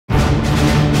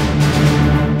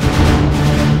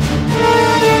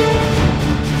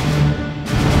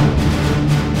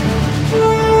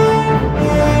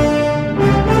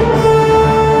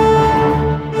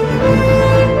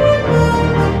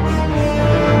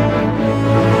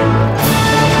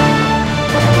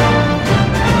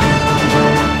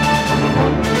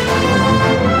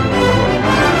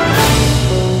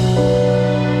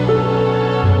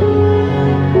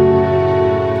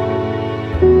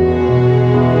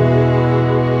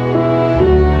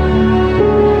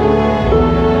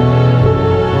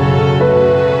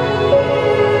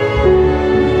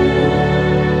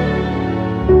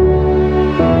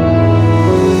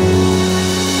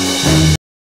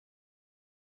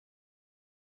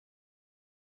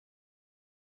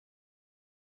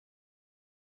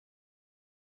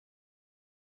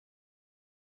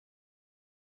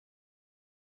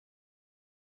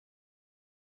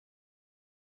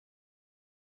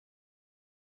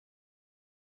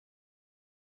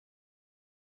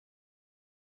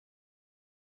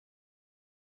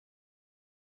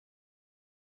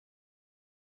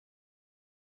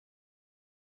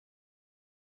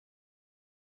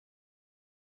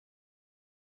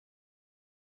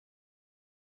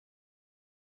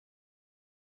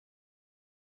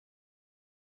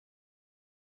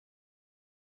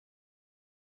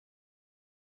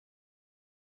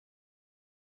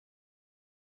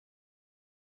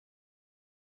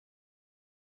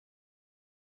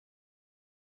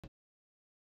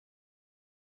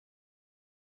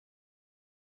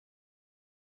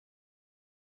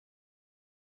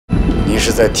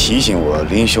是在提醒我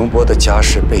林雄波的家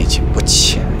世背景不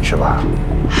浅，是吧？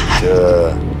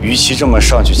这与其这么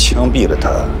上去枪毙了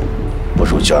他，不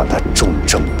如就让他重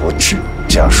症不治，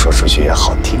这样说出去也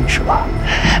好听，是吧？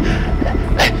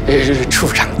处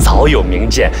长早有明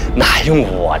鉴，哪用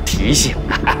我提醒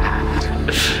啊？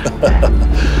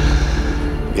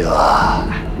李德，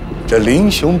这林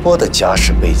雄波的家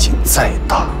世背景再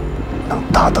大，能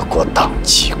打得过党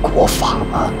纪国法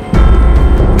吗？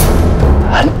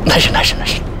啊，那是。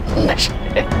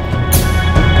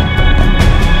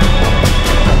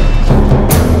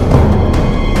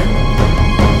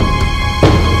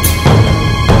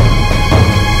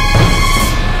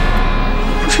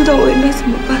不知道我应该怎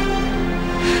么办。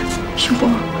雄波，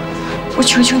我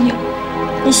求求你了，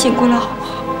你醒过来好不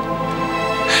好？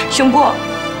雄波，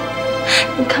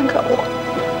你看看我，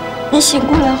你醒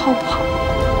过来好不好？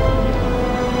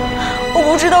我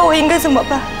不知道我应该怎么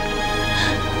办，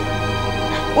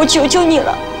我求求你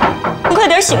了，你快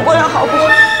点醒过来好不好？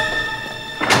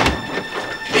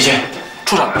李姐，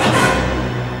处长来了，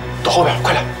到后边，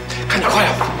快点，看点，快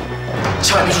点，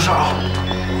千万别出事啊！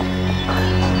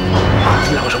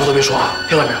你们两个什么都别说啊，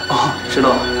听到没有？啊，知道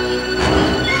了。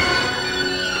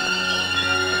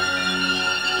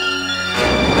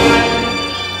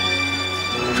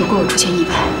如果我出现意外，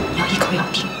你要一口咬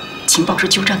定情报是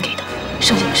鸠占给的，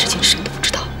剩下的事情谁都不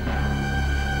知道。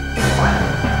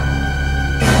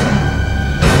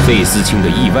费思清的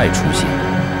意外出现，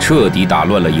彻底打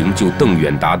乱了营救邓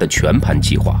远达的全盘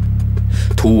计划。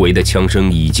突围的枪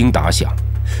声已经打响，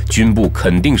军部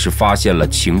肯定是发现了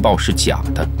情报是假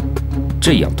的。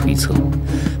这样推测，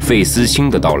费思清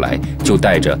的到来就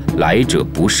带着来者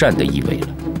不善的意味了。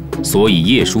所以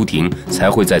叶淑婷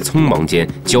才会在匆忙间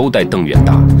交代邓远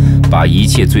达，把一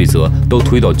切罪责都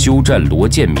推到鸠占罗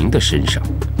建明的身上。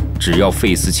只要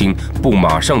费思清不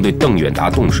马上对邓远达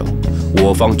动手，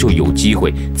我方就有机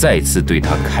会再次对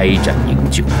他开展营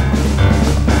救。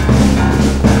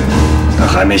他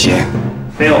还没醒？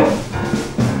没有，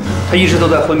他一直都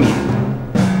在昏迷，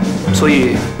所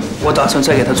以我打算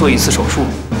再给他做一次手术，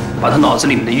把他脑子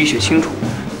里面的淤血清除，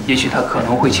也许他可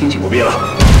能会清醒。不必了。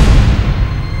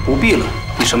不必了？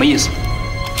你什么意思？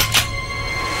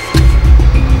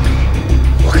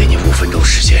我给你5分钟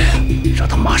时间，让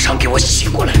他马上给我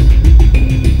醒过来。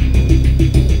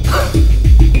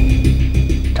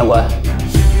长官，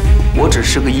我只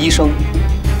是个医生，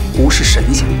不是神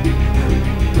仙。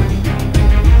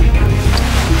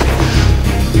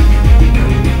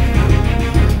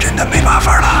真的没办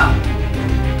法了。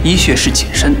医学是谨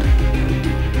慎的。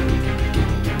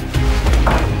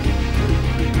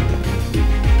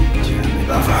既然没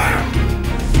办法，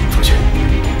出去。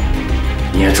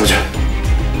你也出去。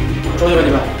出去吧，你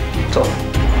们，走。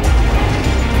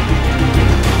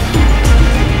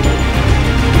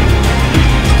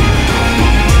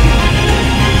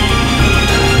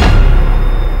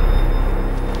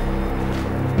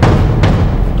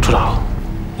处长，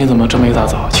你怎么这么一大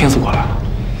早亲自过来了？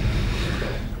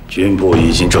军部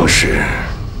已经证实，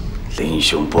林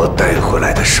雄波带回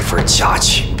来的是份假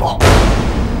情报，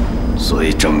所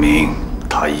以证明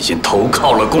他已经投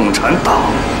靠了共产党。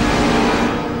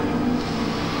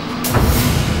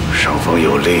上峰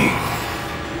有令，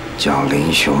将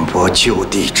林雄波就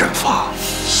地正法，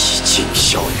以儆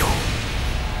效尤。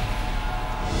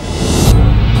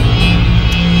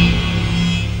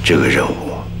这个任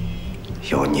务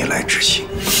由你来执行。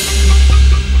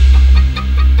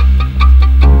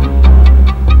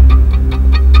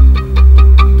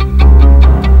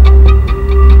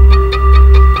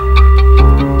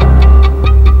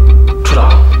处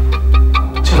长，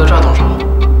就在这儿动手？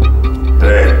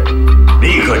对，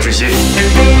立刻执行。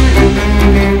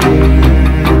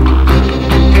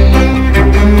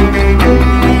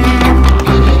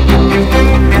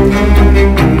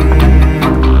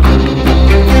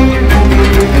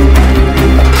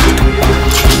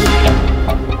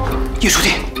叶书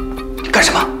记，你干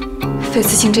什么？费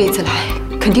思清这一次来，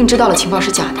肯定知道了情报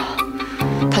是假的，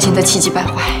他现在气急败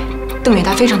坏，邓远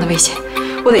达非常的危险，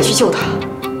我得去救他。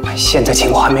现在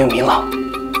情况还没有明朗，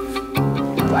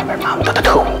外边那么多的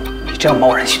特务，你这样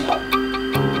贸然行动，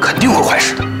肯定会坏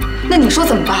事的。那你说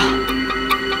怎么办？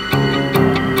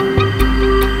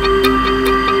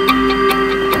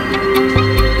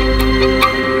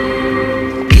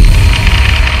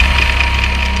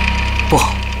不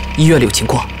好，医院里有情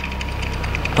况。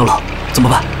冷冷，怎么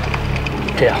办？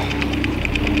这样，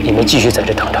你们继续在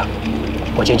这等着，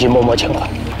我进去摸摸情况。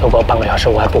如果半个小时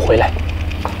我还不回来，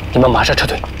你们马上撤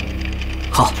退。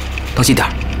好，当心点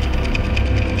儿。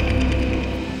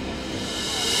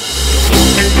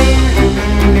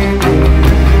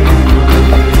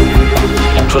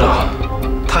处长，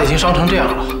他他已经伤成这样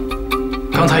了，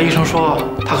刚才医生说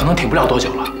他可能挺不了多久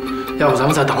了，要不咱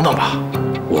们再等等吧？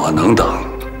我能等，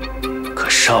可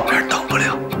上面等不了。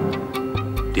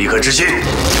立刻执行。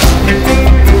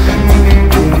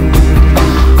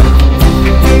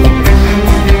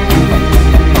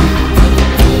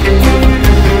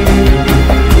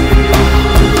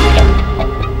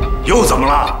又怎么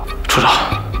了？处长，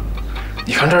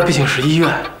你看这儿毕竟是医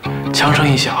院，枪声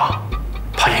一响，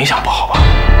怕影响不好吧？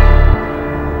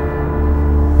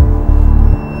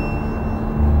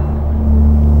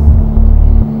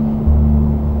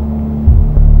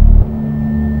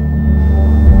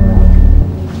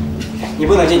你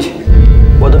不能进去，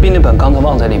我的病历本刚才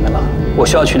忘在里面了，我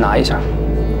需要去拿一下。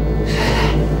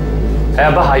哎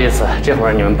呀，不好意思，这会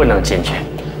儿你们不能进去。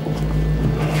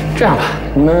这样吧，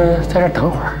你们在这儿等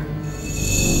会儿。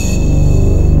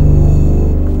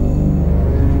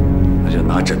那就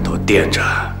拿枕头垫着，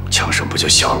枪声不就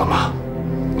小了吗？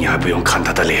你还不用看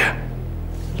他的脸，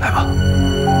来吧。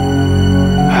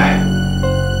哎。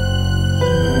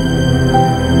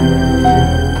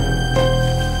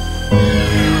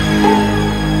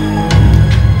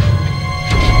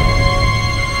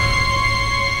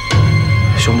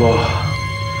熊波，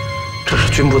这是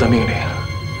军部的命令，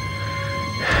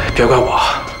别怪我。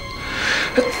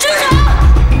住手！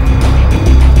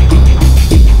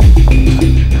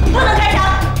不能开枪！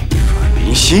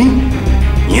林欣，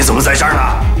你怎么在这儿呢？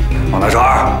王大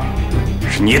川，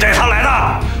是你带他来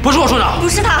的？不是我，处长。不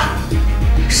是他，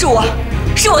是我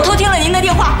偷听了您的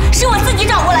电话，是我自己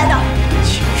找过来的。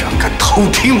竟然敢偷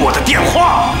听我的电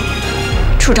话！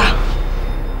处长，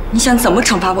你想怎么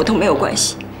惩罚我都没有关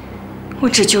系。我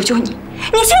只求求你，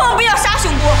你千万不要杀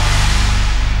熊波。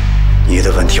你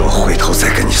的问题我回头再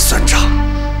跟你算账。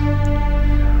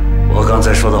我刚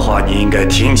才说的话你应该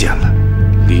听见了。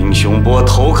林熊波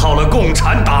投靠了共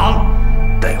产党，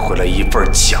带回了一份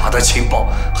假的情报，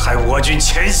害我军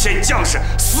前线将士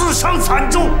死伤惨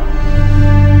重。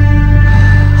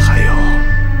还有，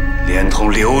连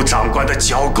同刘长官的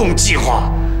剿共计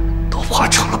划，都化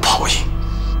成了泡影。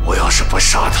我要是不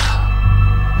杀他，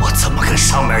我怎么跟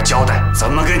上面交代？怎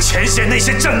么跟前线那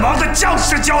些阵亡的将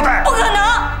士交代？不可能，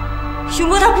熊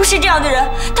波他不是这样的人，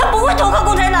他不会投靠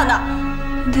共产党的。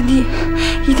你的弟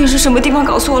一定是什么地方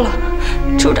搞错了，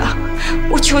处长，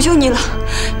我求求你了，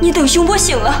你等熊波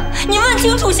醒了，你问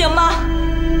清楚行吗？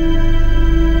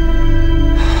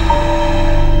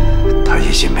他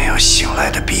已经没有醒来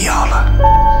的必要了。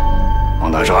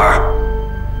王大川，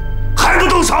还不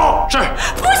动手？是。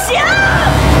不行。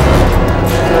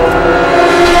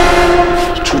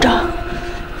处长，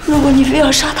如果你非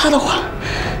要杀他的话，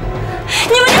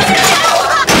你们就去杀我！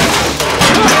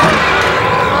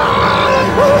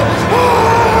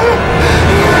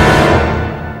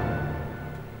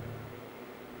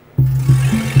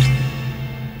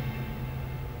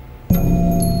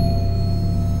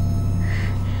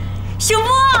熊波，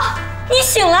你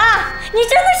醒了，你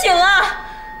真的醒了！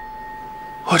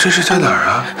我这是在哪儿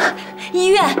啊？医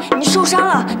院，你受伤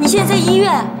了，你现在在医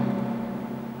院。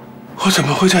我怎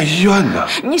么会在医院呢？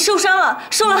你受伤了，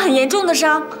受了很严重的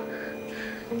伤。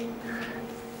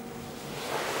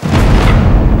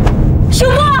熊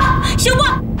波，熊波，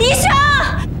医生！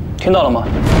听到了吗？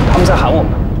他们在喊我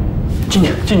们。进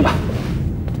去，进去吧。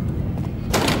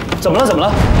怎么了？怎么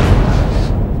了？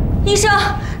医生，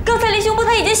刚才林熊波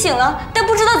他已经醒了，但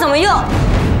不知道怎么用。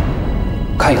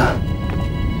看一看。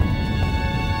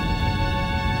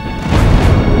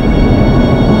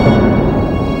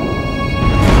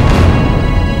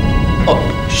哦，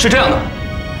是这样的，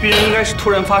病人应该是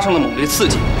突然发生了猛烈刺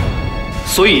激，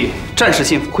所以暂时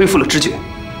性恢复了知觉。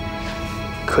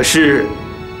可是，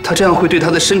他这样会对他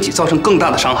的身体造成更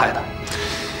大的伤害的。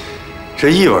这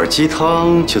一碗鸡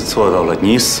汤就做到了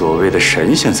你所谓的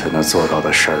神仙才能做到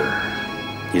的事儿，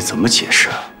你怎么解释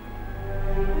啊？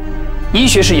医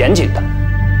学是严谨的，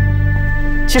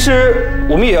其实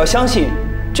我们也要相信，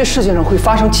这世界上会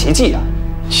发生奇迹啊！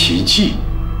奇迹？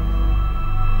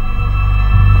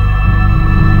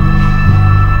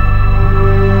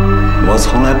我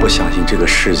从来不相信这个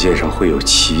世界上会有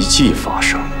奇迹发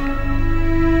生。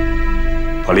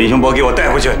把林雄博给我带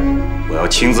回去，我要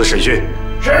亲自审讯。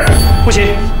是，不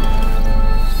行，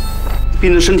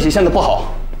病人身体现在不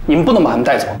好，你们不能把他们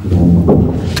带走。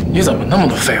你怎么那么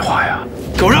多废话呀？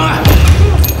给我让开！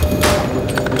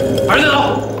把人带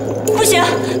走！不行，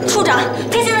处长，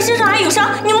他现在身上还有伤，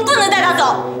你们不能带他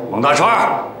走。王大川，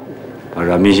把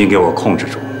冉明星给我控制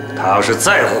住，他要是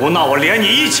再胡闹，我连你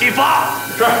一起罚。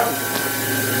是。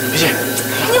别信。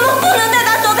你们不能带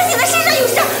他走，他现在身上有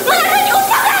伤，王大川，你给我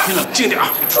放开！你冷静点。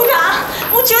处长，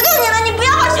我求求你了，你不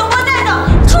要把熊波带走，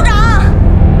处长。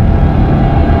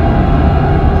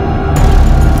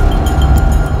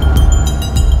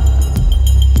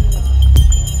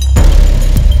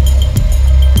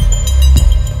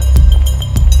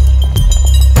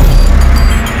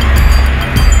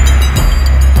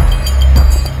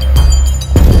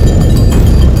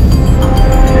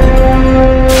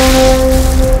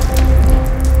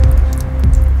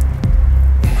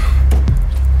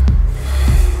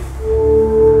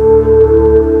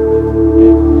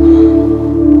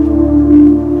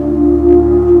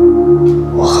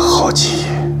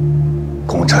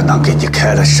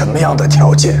什么样的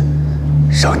条件，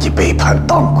让你背叛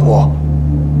党国？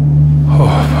我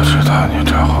不知道你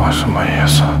这话什么意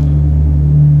思。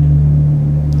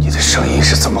你的声音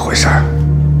是怎么回事？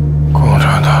共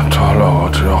产党抓了我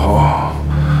之后，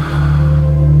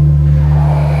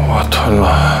我吞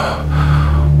了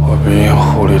我鼻咽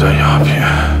壶里的鸦片，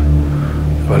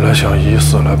本来想以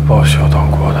死来报效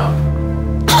党国的，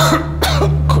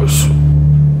可是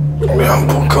量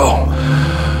不够，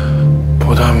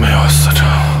不但没有死成，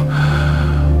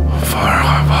反而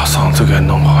还把嗓子给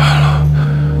弄坏了。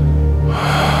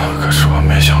可是我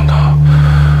没想到，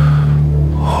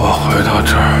我回到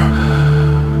这儿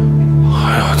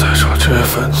还要再受这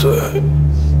份罪。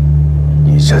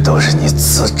你这都是你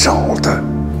自找的。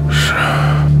是，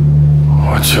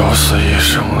我九死一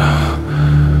生的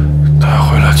带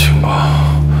回了情报，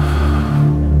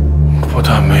不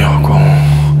但没有功，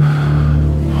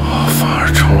反而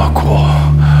成了过，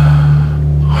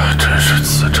还真是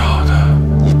自找的。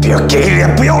你别给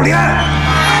脸不要脸！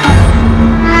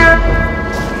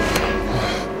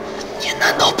你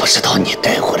难道不知道你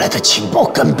带回来的情报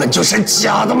根本就是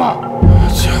假的吗？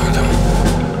假的？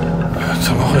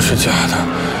怎么会是假的？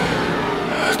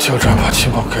就这样把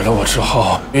情报给了我之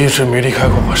后，一直没离开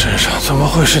过我身上，怎么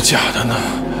会是假的呢？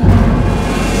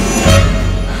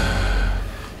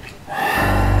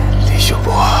李秀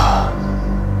波，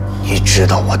你知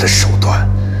道我的手段，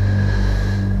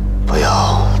不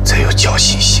要再有侥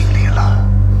幸心理了。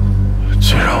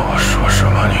既然我说什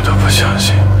么你都不相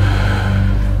信，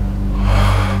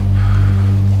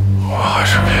我还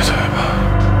是闭嘴吧。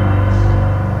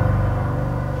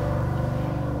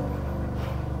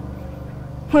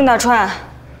孟大川，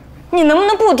你能不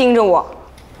能不盯着我？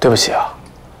对不起啊，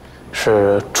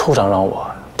是处长让我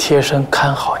贴身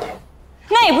看好你。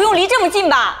那也不用离这么近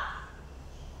吧？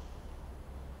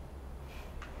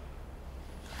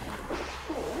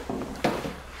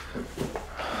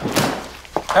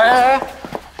哎，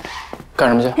干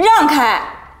什么去？让开！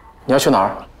你要去哪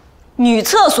儿？女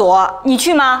厕所，你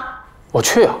去吗？我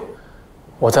去啊，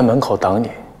我在门口等你。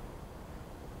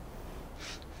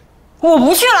我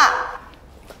不去了。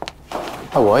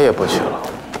那我也不去了。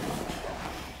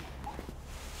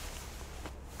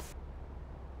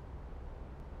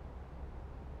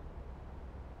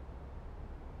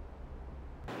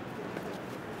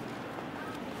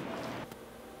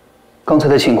刚才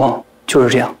的情况就是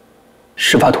这样，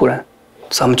事发突然，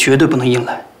咱们绝对不能硬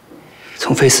来。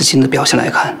从费思清的表现来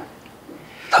看，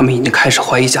他们已经开始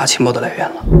怀疑假情报的来源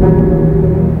了。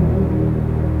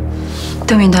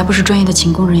邓远达不是专业的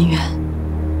情工人员，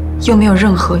又没有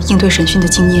任何应对审讯的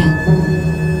经验，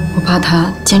我怕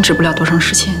他坚持不了多长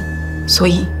时间，所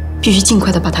以必须尽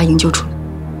快的把他营救出来。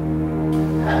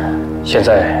现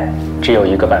在只有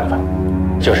一个办法，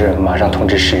就是马上通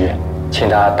知石月，请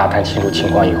他打探清楚情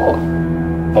况以后，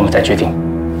我们再决定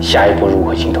下一步如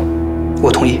何行动。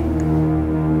我同意。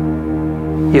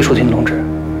叶淑婷同志，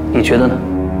你觉得呢？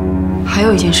还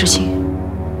有一件事情，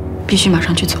必须马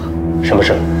上去做。什么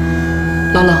事？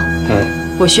老老，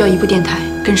我需要一部电台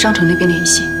跟商城那边联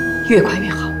系，越快越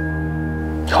好。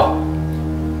好，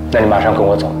那你马上跟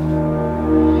我走。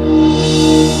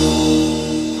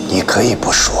你可以不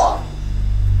说，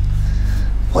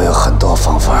我有很多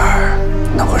方法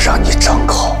能够让你张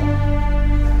口，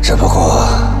只不过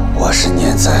我是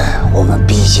念在我们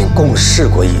毕竟共事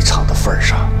过一场的份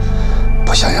上，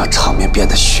不想让场面变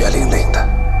得血淋淋的。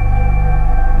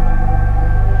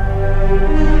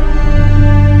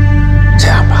这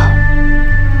样吧，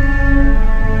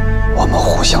我们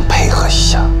互相配合一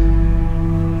下，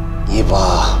你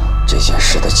把这件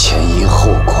事的前因后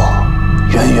果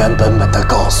原本的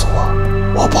告诉我，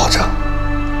我保证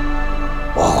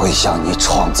我会向你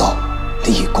创造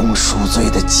立功赎罪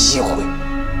的机会，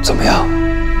怎么样？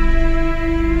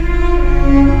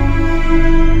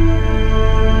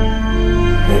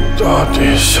你到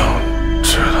底想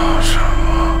知道什么？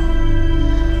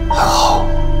很好，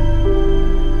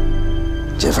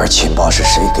这份情报是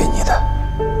谁给你的？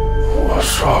我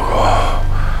说过，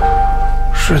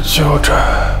是纠正。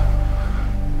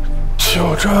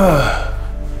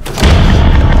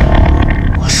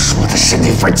我说的是那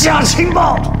份假情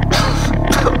报。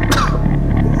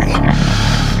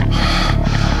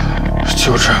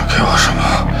纠正给我什么，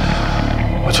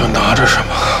我就拿着什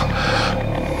么，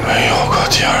没有过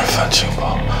第二份情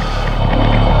报。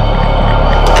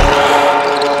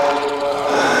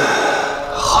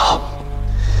好，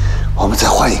我们再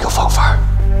换一个方法，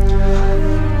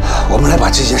我们来把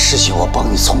这件事情我帮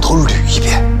你从头捋一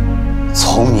遍，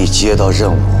从你接到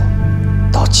任务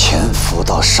到潜伏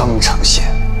到商城县，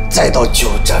再到旧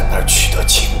站那儿取得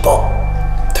情报，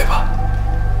对吧？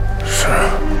是。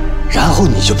然后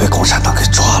你就被共产党给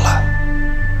抓了，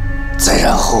再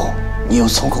然后你又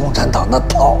从共产党那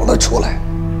跑了出来。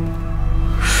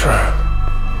是。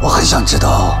我很想知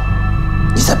道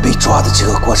你在被抓的这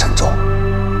个过程中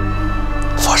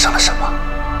发生了什么。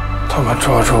他们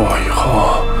抓住我以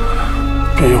后，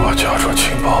逼我交出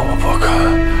情报，我不肯。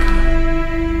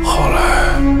后来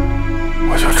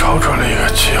我就瞅准了一个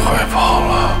机会跑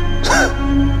了。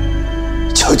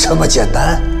就这么简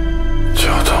单？就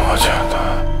这么简单。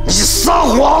你撒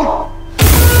谎！共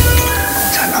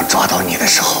产党抓到你的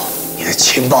时候，你的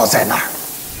情报在哪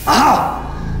儿？啊？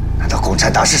难道共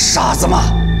产党是傻子吗？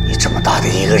你这么大的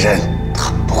一个人，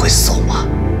他们不会搜吗？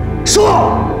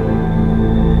说！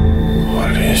我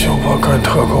林秀波干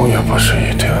特工也不是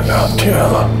1天2天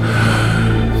了。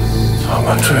他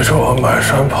们追着我满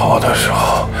山跑的时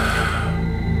候，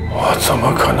我怎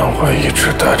么可能会一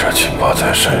直带着情报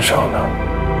在身上呢？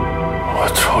我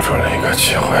瞅准了一个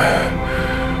机会，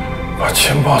把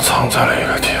情报藏在了一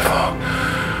个地方，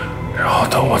然后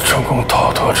等我成功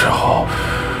逃脱之后，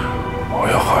我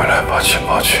又回来把情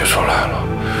报取出来了。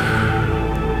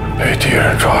被敌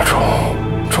人抓住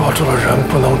了人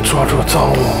不能捉住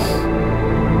赃物，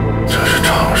这是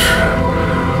常识。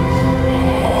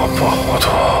我不糊涂。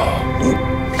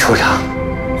处长，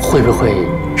会不会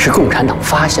是共产党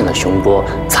发现了熊波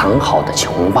藏好的情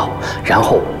报，然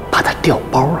后把他调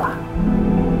包了？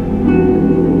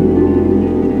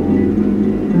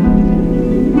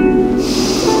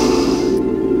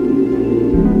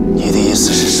你的意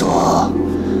思是说，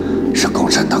是共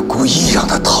产党故意让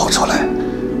他逃出来，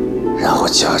然后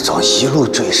假装一路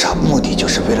追杀，目的就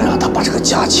是为了让他把这个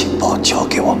假情报交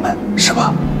给我们，是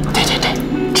吧？对，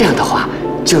这样的话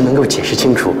就能够解释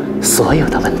清楚所有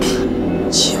的问题。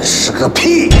解释个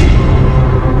屁！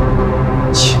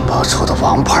情报处的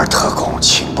王牌特工，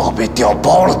情报被调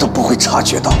包了都不会察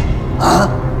觉到，啊？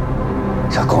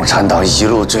这共产党一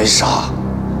路追杀，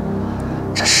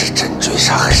这是真追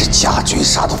杀还是假追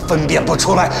杀都分辨不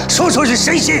出来，说出去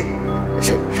谁信？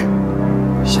是。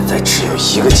现在只有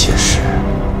一个解释，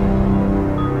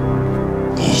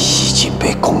你已经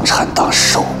被共产党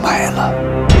收买了。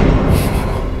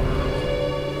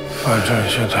反正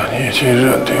现在你已经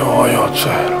认定我有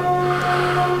罪了，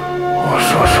我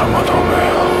说什么都没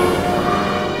有，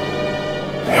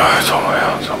你爱怎么样。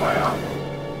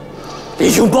李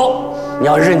雄波，你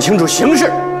要认清楚形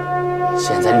势，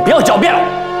现在你不要狡辩了。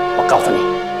我告诉你，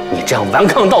你这样顽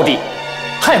抗到底，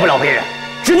害不了别人，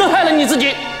只能害了你自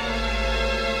己。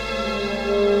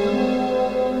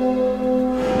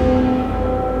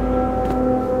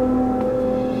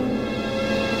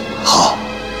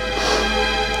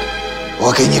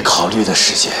我给你考虑的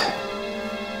时间，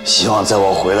希望在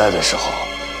我回来的时候，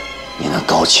你能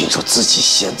搞清楚自己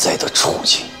现在的处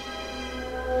境。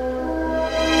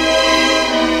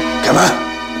开门。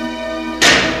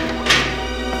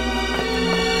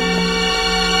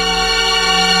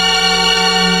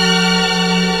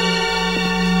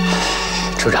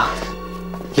处长，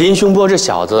林雄波这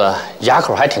小子牙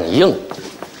口还挺硬，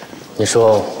你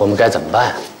说我们该怎么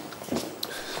办？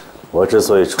我之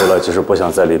所以出来，就是不想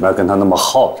在里面跟他那么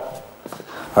耗着，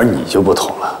而你就不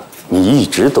同了，你一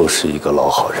直都是一个老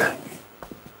好人。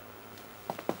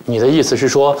你的意思是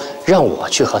说，让我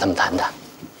去和他们谈谈？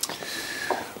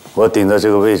我顶在这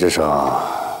个位置上，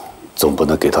总不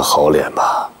能给他好脸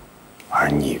吧？而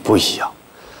你不一样，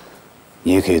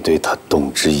你可以对他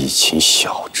动之以情，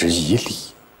晓之以理。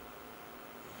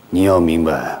你要明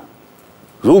白，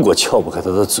如果撬不开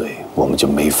他的嘴，我们就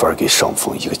没法给上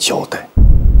峰一个交代。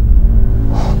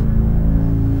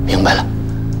明白了，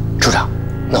处长，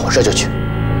那我这就去。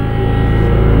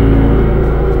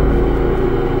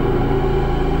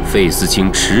费思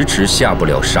清迟迟下不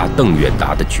了杀邓远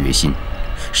达的决心，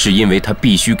是因为他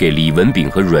必须给李文炳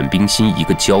和阮冰心一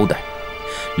个交代。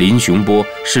林雄波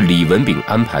是李文炳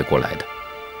安排过来的，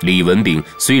李文炳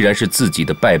虽然是自己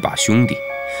的拜把兄弟，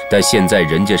但现在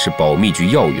人家是保密局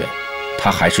要员，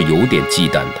他还是有点忌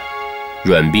惮的。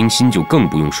阮冰心就更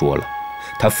不用说了。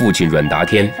他父亲阮达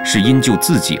天是因救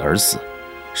自己而死，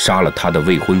杀了他的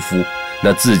未婚夫，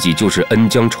那自己就是恩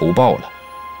将仇报了。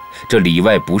这里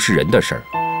外不是人的事儿，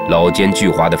老奸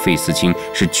巨猾的费思清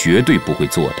是绝对不会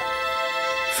做的。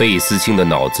费思清的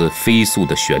脑子飞速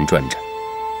地旋转着，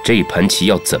这盘棋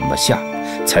要怎么下，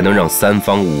才能让三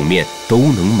方五面都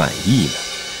能满意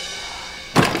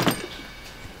呢？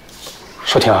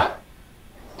淑婷啊，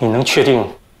你能确定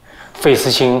费思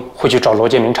清会去找罗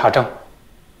建明查证？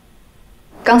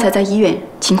刚才在医院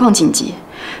情况紧急，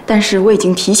但是我已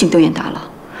经提醒邓远达了，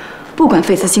不管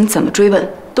费思清怎么追问，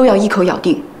都要一口咬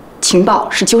定情报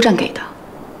是鸠占给的。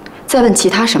再问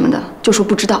其他什么的，就说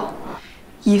不知道。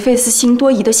以费思清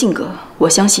多疑的性格，我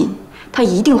相信他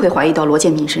一定会怀疑到罗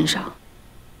建民身上。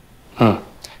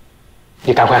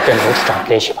你赶快跟罗处长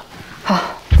联系吧。好。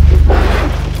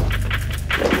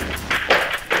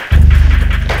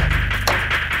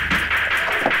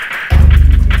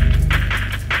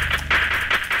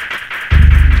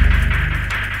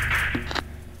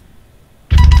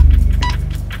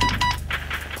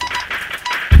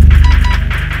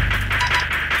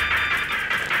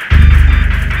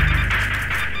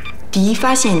敌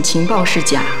发现情报是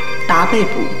假，达被捕，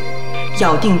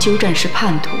咬定鸠占是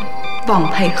叛徒，望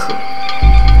配合。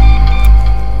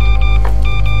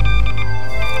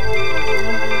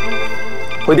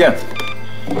回电，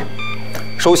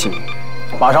收起，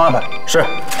马上安排。是。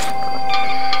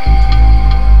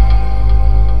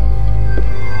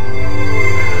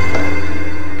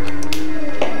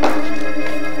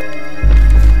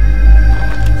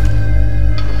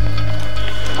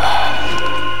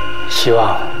希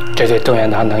望这对邓远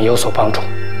达能有所帮助，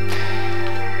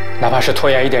哪怕是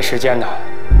拖延一点时间呢。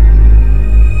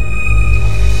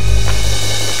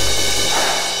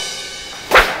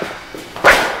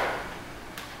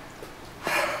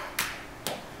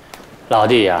老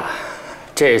弟呀，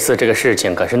这次这个事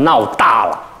情可是闹大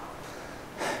了。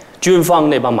军方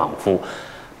那帮莽夫，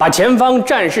把前方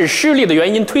战事失利的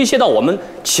原因推卸到我们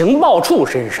情报处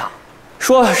身上，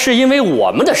说是因为我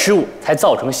们的失误才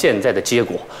造成现在的结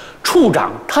果。处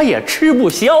长他也吃不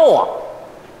消啊，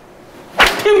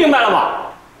听明白了吗？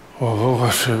我不过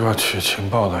是一个取情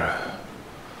报的人，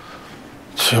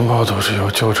情报都是由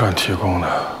鸠占提供的，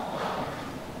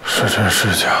是真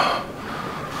是假，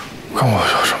跟我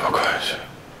有什么关系？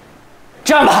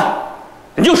这样吧，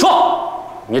你就说，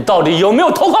你到底有没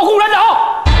有投靠共产党？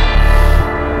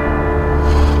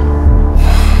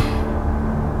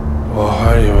我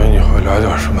还以为你会来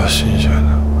点什么新鲜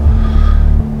的，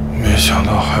没想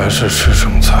到还是吃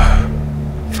剩菜。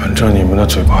反正你们的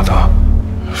嘴巴大，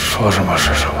说什么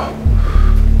是什么，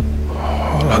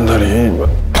我懒得理你们。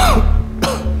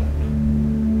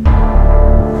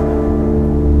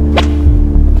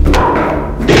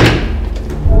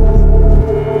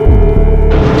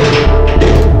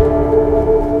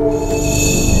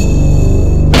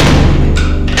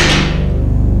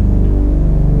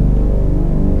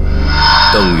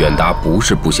邓远达不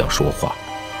是不想说话，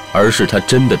而是他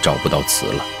真的找不到词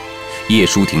了。叶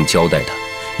淑婷交代他，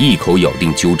一口咬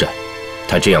定鸠占，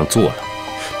他这样做了，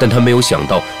但他没有想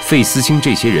到费思清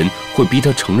这些人会逼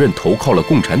他承认投靠了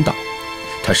共产党。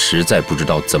他实在不知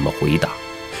道怎么回答，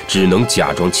只能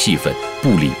假装气愤，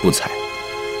不理不睬。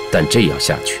但这样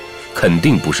下去肯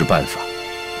定不是办法，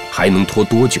还能拖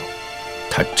多久，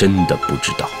他真的不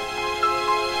知道。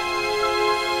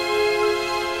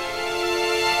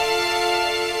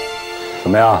怎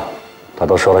么样？他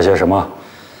都说了些什么？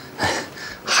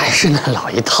还是那老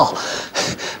一套，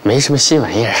没什么新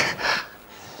玩意儿。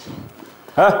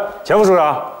哎，钱副处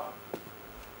长，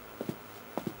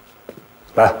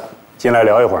来，进来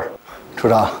聊一会儿。处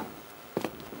长，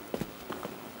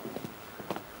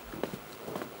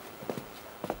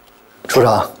处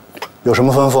长，有什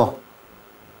么吩咐？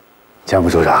钱副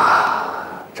处长，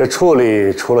这处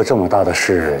里出了这么大的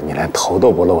事，你连头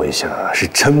都不露一下，是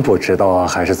真不知道啊，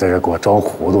还是在这给我装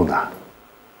糊涂呢？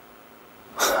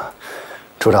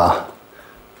处长，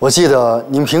我记得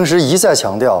您平时一再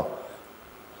强调，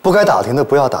不该打听的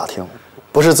不要打听，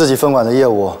不是自己分管的业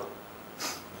务，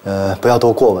不要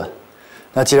多过问。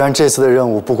那既然这次的任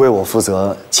务不归我负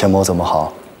责，钱某怎么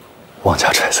好妄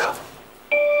加揣测？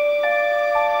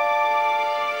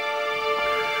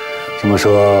这么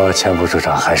说，钱副处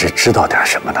长还是知道点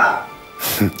什么的。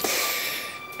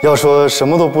要说什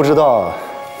么都不知道，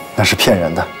那是骗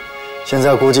人的。现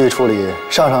在估计处里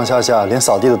上上下下连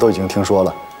扫地的都已经听说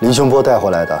了，林雄波带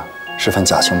回来的是份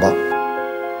假情报。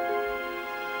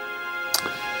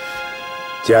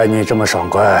既然你这么爽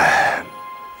快，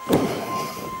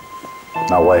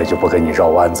那我也就不跟你绕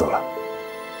弯子了。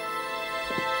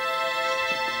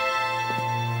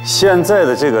现在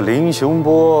的这个林雄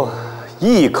波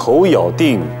一口咬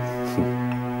定，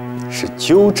是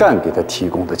鸠占给他提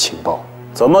供的情报，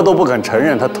怎么都不肯承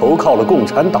认他投靠了共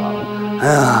产党。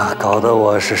哎呀，搞得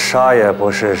我是杀也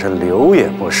不是，是留也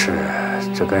不是，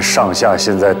这跟上下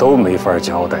现在都没法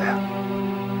交代啊。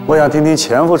我想听听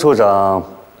钱副处长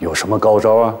有什么高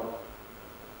招啊？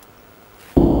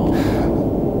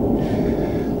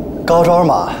高招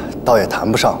嘛，倒也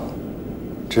谈不上，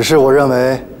只是我认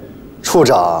为，处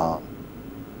长，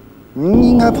您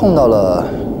应该碰到了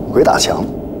鬼打墙，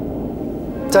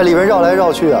在里面绕来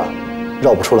绕去啊，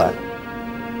绕不出来。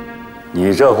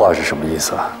你这话是什么意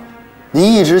思啊？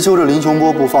您一直揪着林雄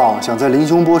波不放，想在林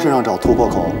雄波身上找突破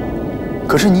口，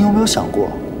可是你有没有想过，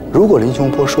如果林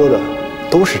雄波说的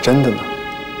都是真的呢？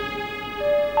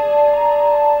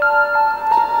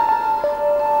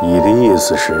你的意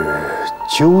思是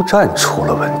鸠占出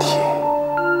了问题？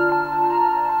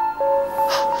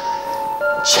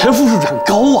钱副处长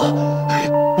高啊，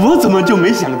我怎么就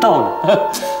没想到呢？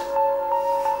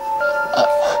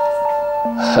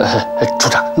处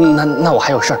长，那我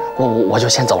还有事儿，我就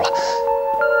先走了。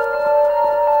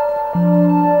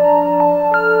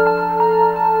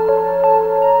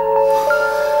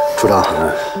处长，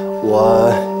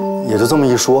我也就这么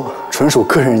一说，纯属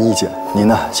个人意见，您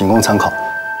呢仅供参考。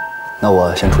那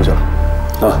我先出去了。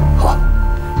啊，好。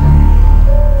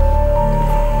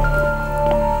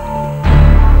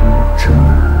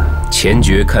钱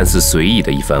爵看似随意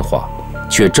的一番话，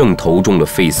却正投中了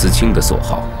费思清的所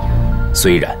好。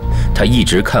虽然他一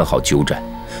直看好鸠占，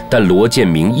但罗建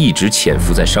明一直潜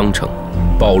伏在商城，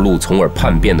暴露从而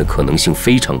叛变的可能性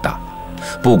非常大。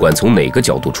不管从哪个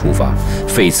角度出发，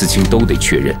费思清都得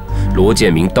确认罗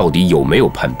建明到底有没有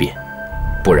叛变。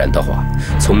不然的话，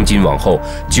从今往后，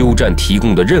鸠占提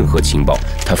供的任何情报，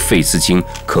他费思清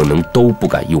可能都不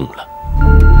敢用了。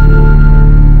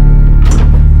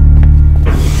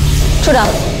处长，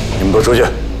你们都出去。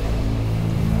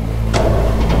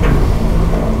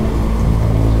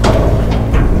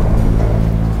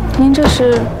您这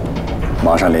是？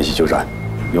马上联系鸠占，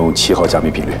用7号加密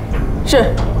频率。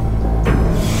是。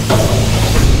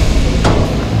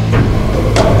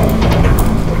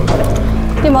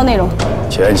电报内容：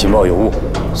前情报有误，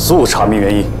速查明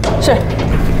原因。是。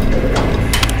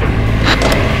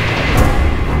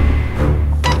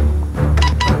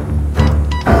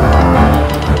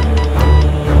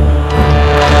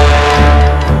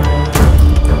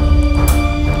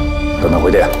等他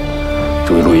回电，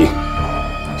注意录音。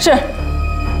是。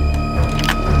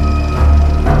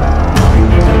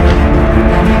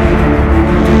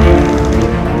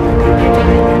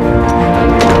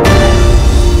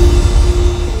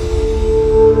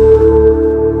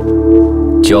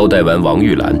交代完王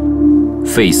玉兰，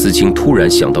费思清突然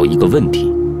想到一个问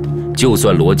题：就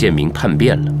算罗建明叛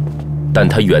变了，但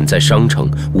他远在商城，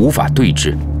无法对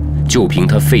峙。就凭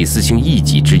他费思清一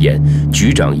己之言，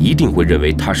局长一定会认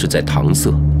为他是在搪塞。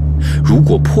如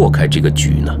果破开这个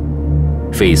局呢？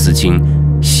费思清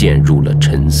陷入了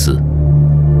沉思。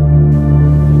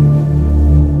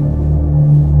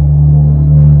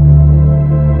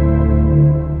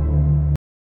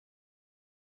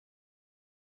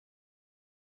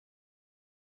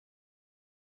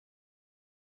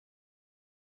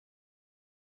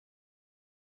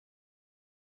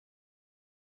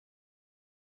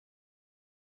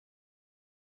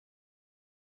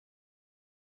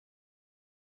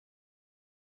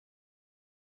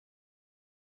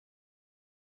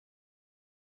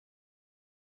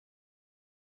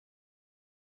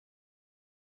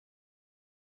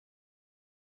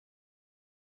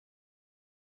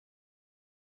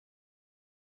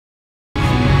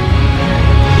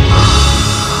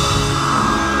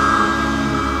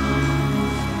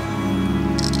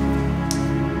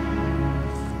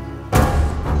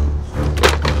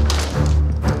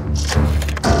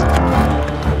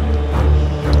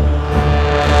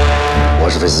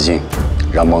费思清，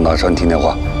让孟大川听电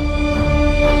话。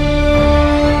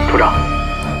处长，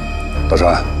大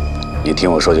川，你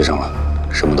听我说就成了，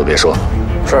什么都别说。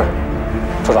是，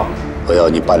处长。我要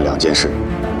你办2件事。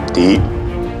第一，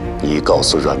你告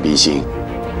诉阮冰心。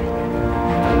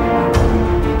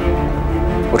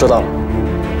我知道了。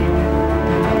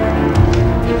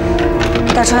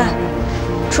大川，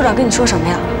处长跟你说什么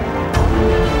呀？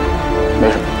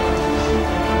没什么。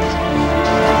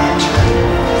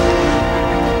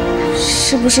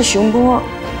是不是熊波？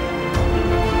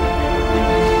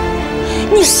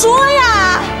你说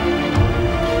呀！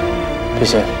冰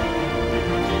心，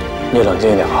你冷静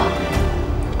一点啊！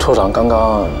处长刚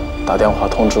刚打电话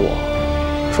通知我，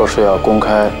说是要公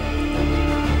开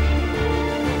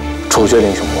处决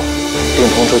林雄波，并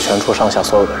通知全处上下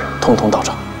所有的人通通到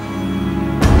场。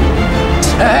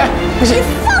哎，冰心，你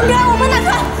放开我们大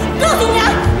川！告诉你啊，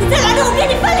你再拦着我，跟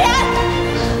你翻脸！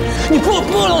你不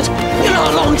冷静，你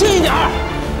冷静一点。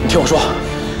你听我说，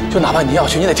就哪怕你要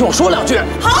去，你得听我说2句。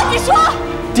好，你说。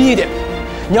第一点，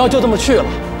你要就这么去了，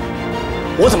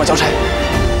我怎么交差？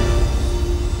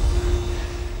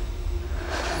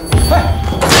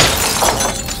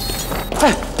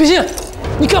哎，冰心，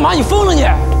你干嘛？你疯了你？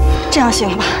这样行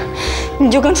了吧？你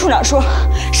就跟处长说，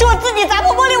是我自己砸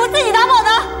破玻璃，我自己打饱的。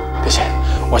冰心，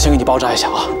我先给你包扎一下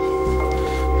啊。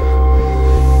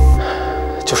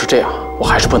就是这样，我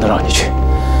还是不能让你去。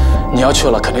你要去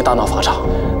了，肯定大闹法场，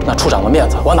那处长的面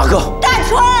子往哪搁？大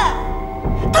川，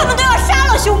他们都要杀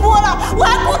了熊波了，我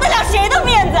还顾得了谁的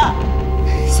面子？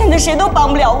现在谁都帮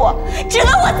不了我，只能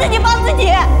我自己帮自己。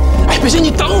哎，北信，你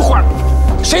等会儿，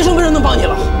谁说没人能帮你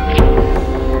了？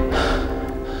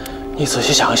你仔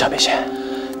细想一想，北信，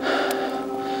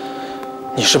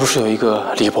你是不是有一个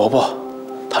李伯伯？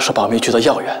他是保密局的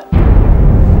要员。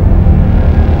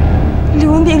李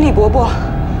文炳，李伯伯。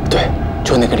对，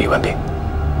就那个李文炳。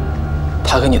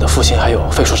他跟你的父亲还有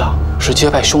费处长是结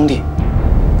拜兄弟，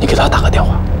你给他打个电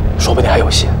话，说不定还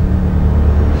有戏。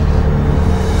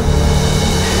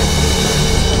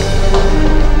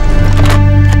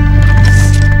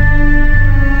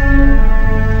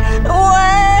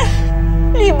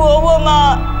李伯伯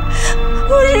吗？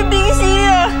我是冰心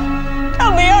啊！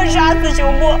他们要杀死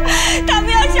熊波，他们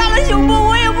要杀了熊波，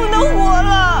我也不能活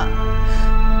了。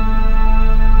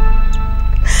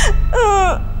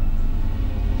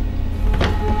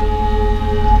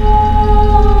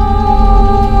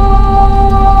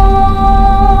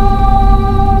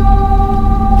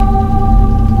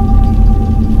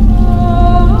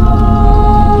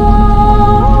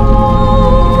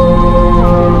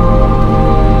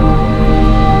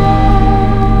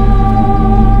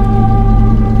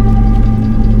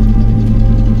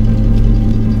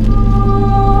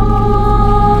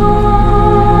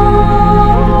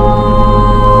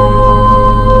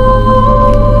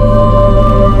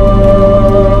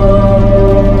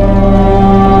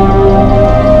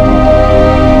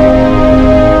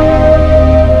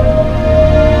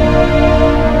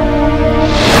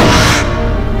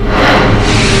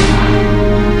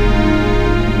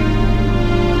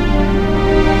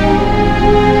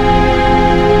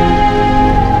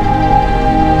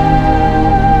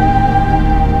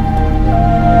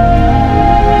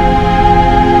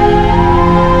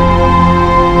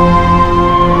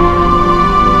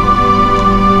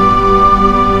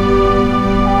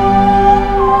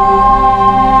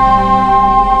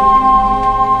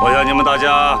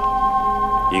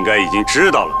知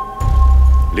道了，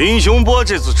林雄波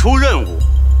这次出任务，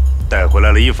带回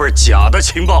来了一份假的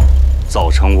情报，造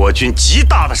成我军极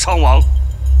大的伤亡。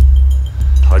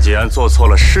他既然做错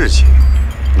了事情，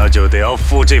那就得要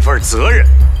负这份责任。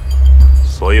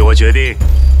所以我决定，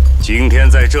今天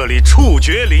在这里处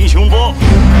决林雄波。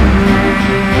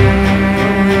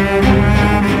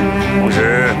同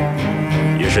时，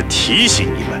也是提醒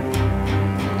你们，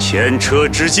前车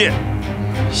之鉴，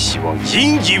希望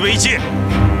引以为戒。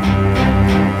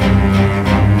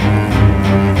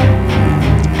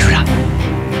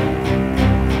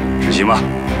行吗？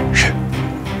是。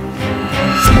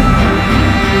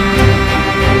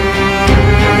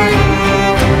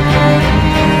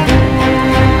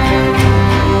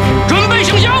准备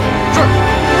行刑。是。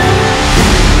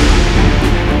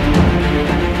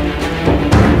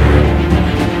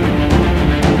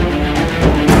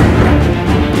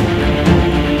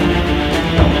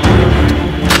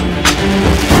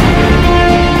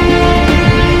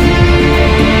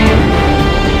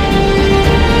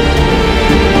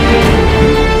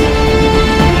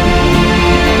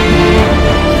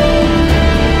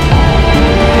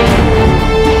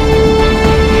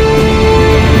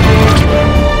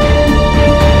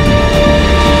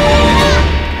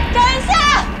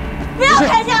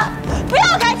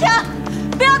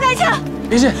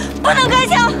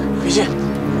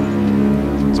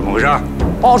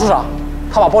报告处长，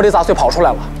他把玻璃砸碎跑出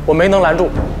来了，我没能拦住。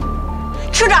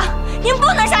处长，您不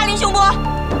能杀林雄波。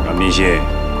阮明心，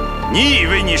你以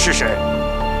为你是谁？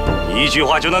你一句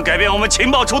话就能改变我们情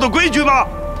报处的规矩吗？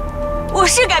我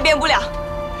是改变不了，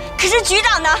可是局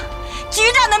长呢？局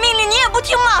长的命令你也不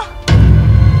听吗？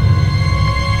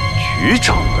局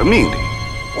长的命令？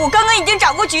我刚刚已经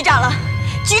找过局长了，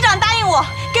局长答应我，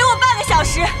给我半个小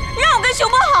时，让我跟熊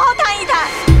波好好谈一谈。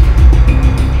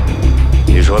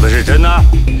你说的是真的？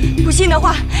不信的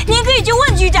话，您可以去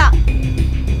问局长。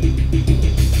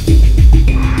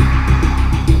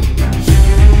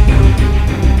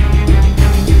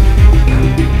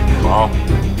好，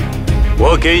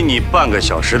我给你半个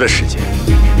小时的时间。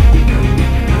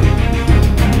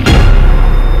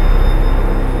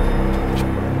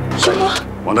熊波，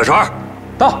王大川，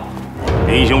到。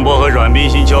林雄波和阮冰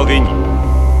心交给你，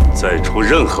再出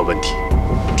任何问题，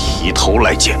提头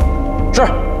来见。是。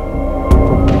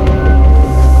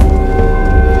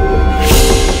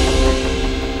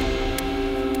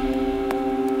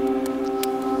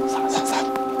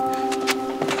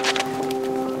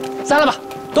散了吧，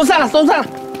都散了，都散了。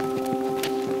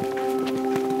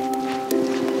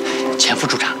前副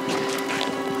处长，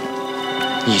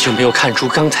你就没有看出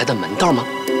刚才的门道吗？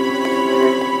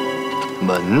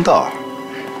门道？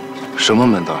什么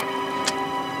门道？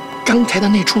刚才的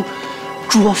那出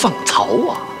捉放曹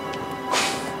啊！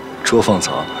捉放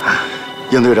藏。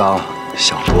应队长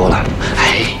想多了。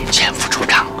哎，钱副处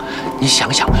长，你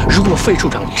想想，如果费处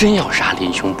长真要杀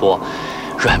林雄波，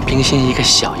阮冰心一个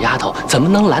小丫头怎么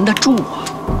能拦得住啊？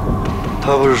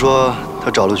他不是说他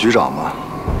找了局长吗？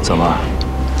怎么？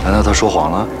难道他说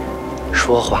谎了？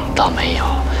说谎倒没有，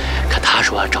可他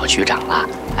说要找局长了，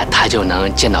他就能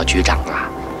见到局长了，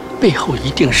背后一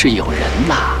定是有人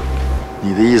呐。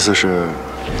你的意思是？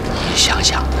你想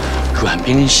想，阮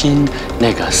冰心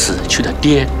那个死去的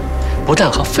爹，不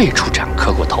但和费处长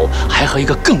磕过头，还和一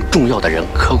个更重要的人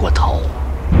磕过头。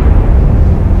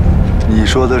你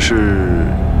说的是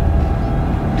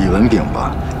李文炳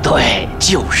吧？对，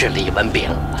就是李文炳。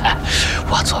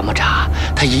我琢磨着，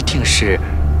他一定是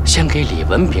先给李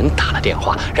文炳打了电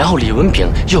话，然后李文炳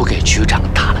又给局长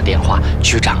打了电话，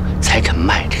局长才肯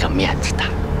卖这个面子的。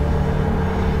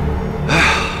哎呀，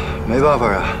没办法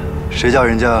啊，谁叫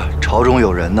人家朝中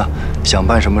有人呢？想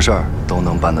办什么事儿都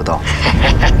能办得到。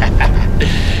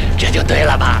这就对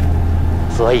了吧？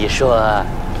所以说，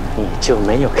你就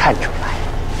没有看出来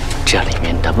这里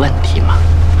面的问题吗？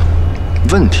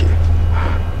问题？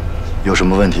有什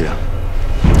么问题啊？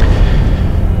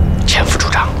钱副处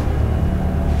长，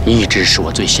你一直是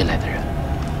我最信赖的人，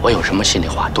我有什么心里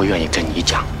话都愿意跟你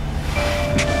讲。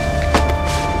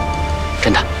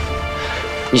真的，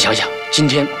你想想，今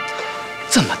天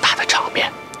这么大的场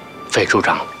面，费处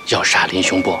长要杀林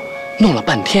雄波，弄了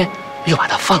半天又把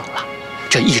他放了，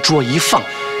这一捉一放，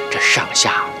这上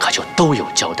下可就都有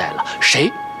交代了，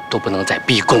谁都不能再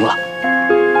逼宫了。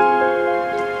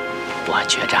我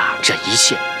觉着这一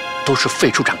切都是费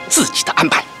处长自己的安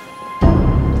排。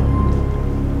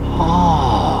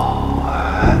哦，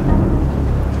哎，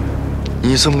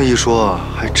你这么一说，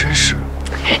还真是。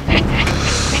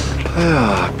哎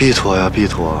呀，必妥呀，必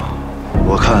妥！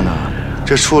我看呢，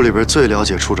这处里边最了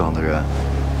解处长的人，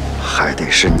还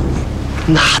得是你。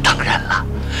那当然了。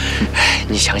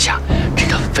你想想，这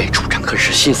个费处长可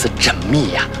是心思缜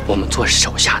密呀。我们做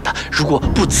手下的，如果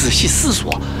不仔细思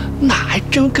索，那还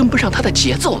真跟不上他的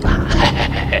节奏呢。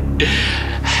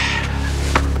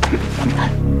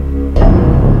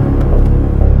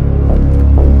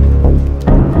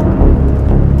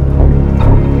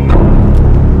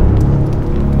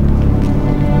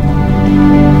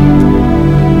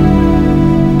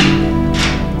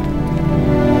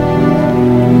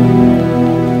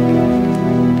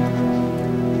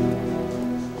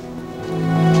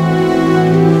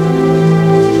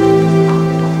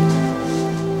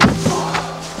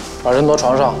把人挪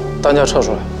床上，担架撤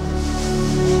出来。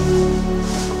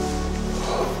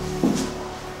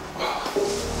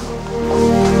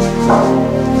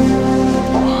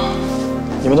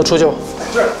你们都出去吧。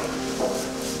是。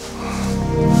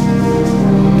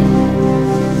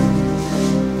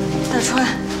大川，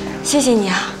谢谢你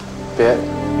啊。别，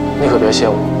你可别谢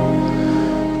我。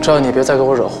只要你别再给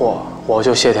我惹祸，我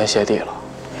就谢天谢地了。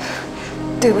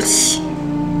对不起。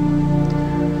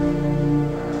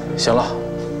行了。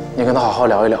你跟他好好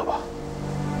聊一聊吧，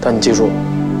但你记住，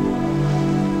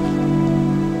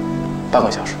半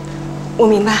个小时。我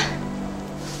明白。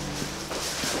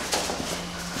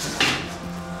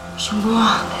熊波，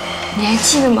你还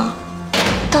记得吗？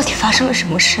到底发生了什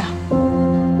么事啊？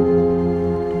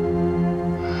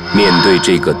面对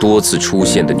这个多次出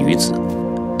现的女子，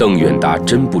邓远达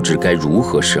真不知该如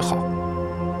何是好。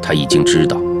他已经知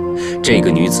道，这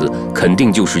个女子肯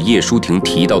定就是叶淑婷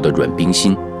提到的阮冰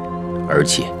心，而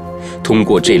且通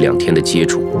过这2天的接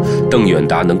触，邓远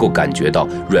达能够感觉到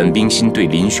阮冰心对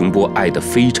林雄波爱得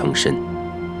非常深。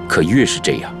可越是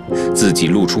这样，自己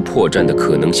露出破绽的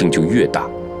可能性就越大。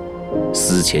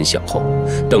思前想后，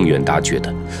邓远达觉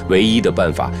得唯一的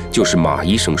办法就是马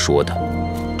医生说的，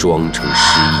装成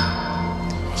失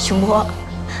忆。熊波，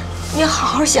你好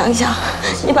好想想，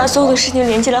你把所有的事情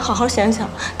连起来，好好想想，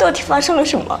到底发生了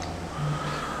什么？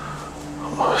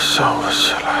我想不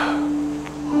起来。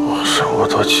我什么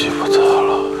都记不得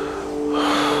了。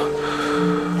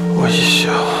我一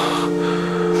想，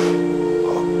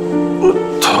我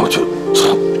头就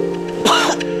疼。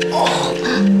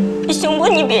熊波，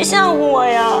你别吓唬我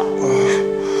呀！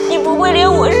你不会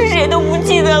连我是谁都不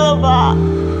记得了吧？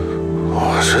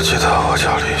我只记得我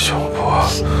叫林雄波，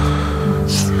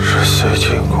是随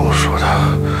进公署的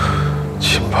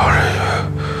情报人员。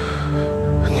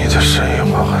你的声音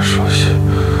我很熟悉。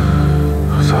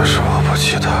但是我不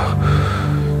记得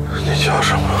你叫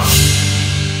什么。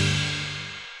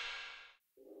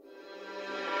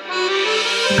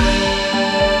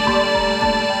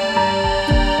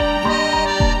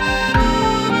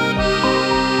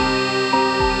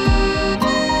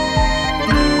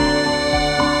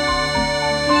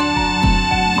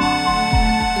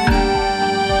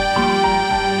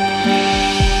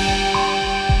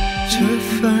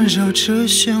过这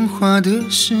喧哗的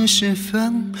世事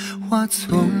繁华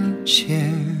从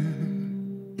前，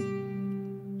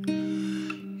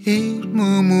一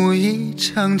幕幕一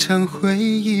场场回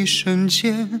忆瞬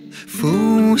间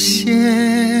浮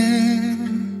现，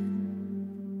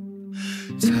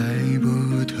猜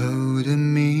不透的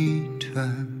谜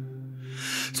团，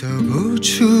走不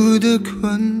出的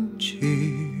困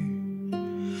局，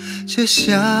结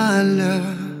下了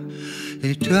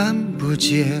一段不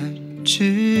解之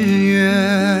缘，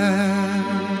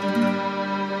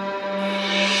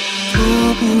躲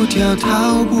不掉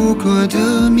逃不过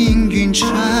的命运转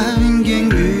眼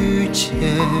遇见，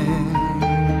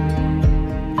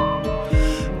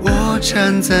我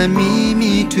站在秘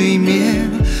密对面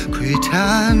窥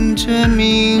探着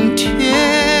明天，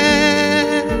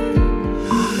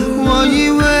我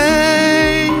以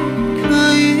为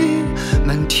可以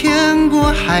瞒天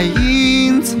过海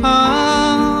隐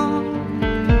藏，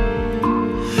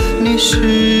你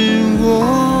是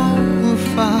我无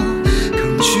法抗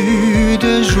拒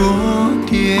的弱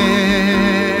点。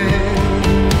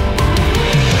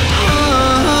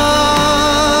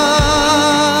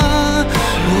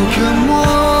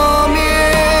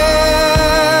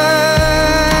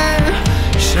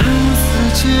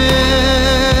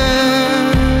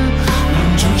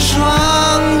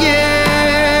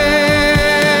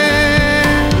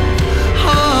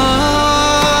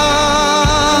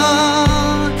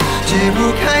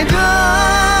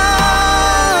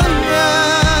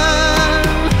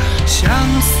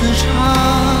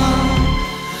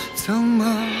怎么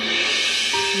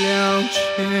了解？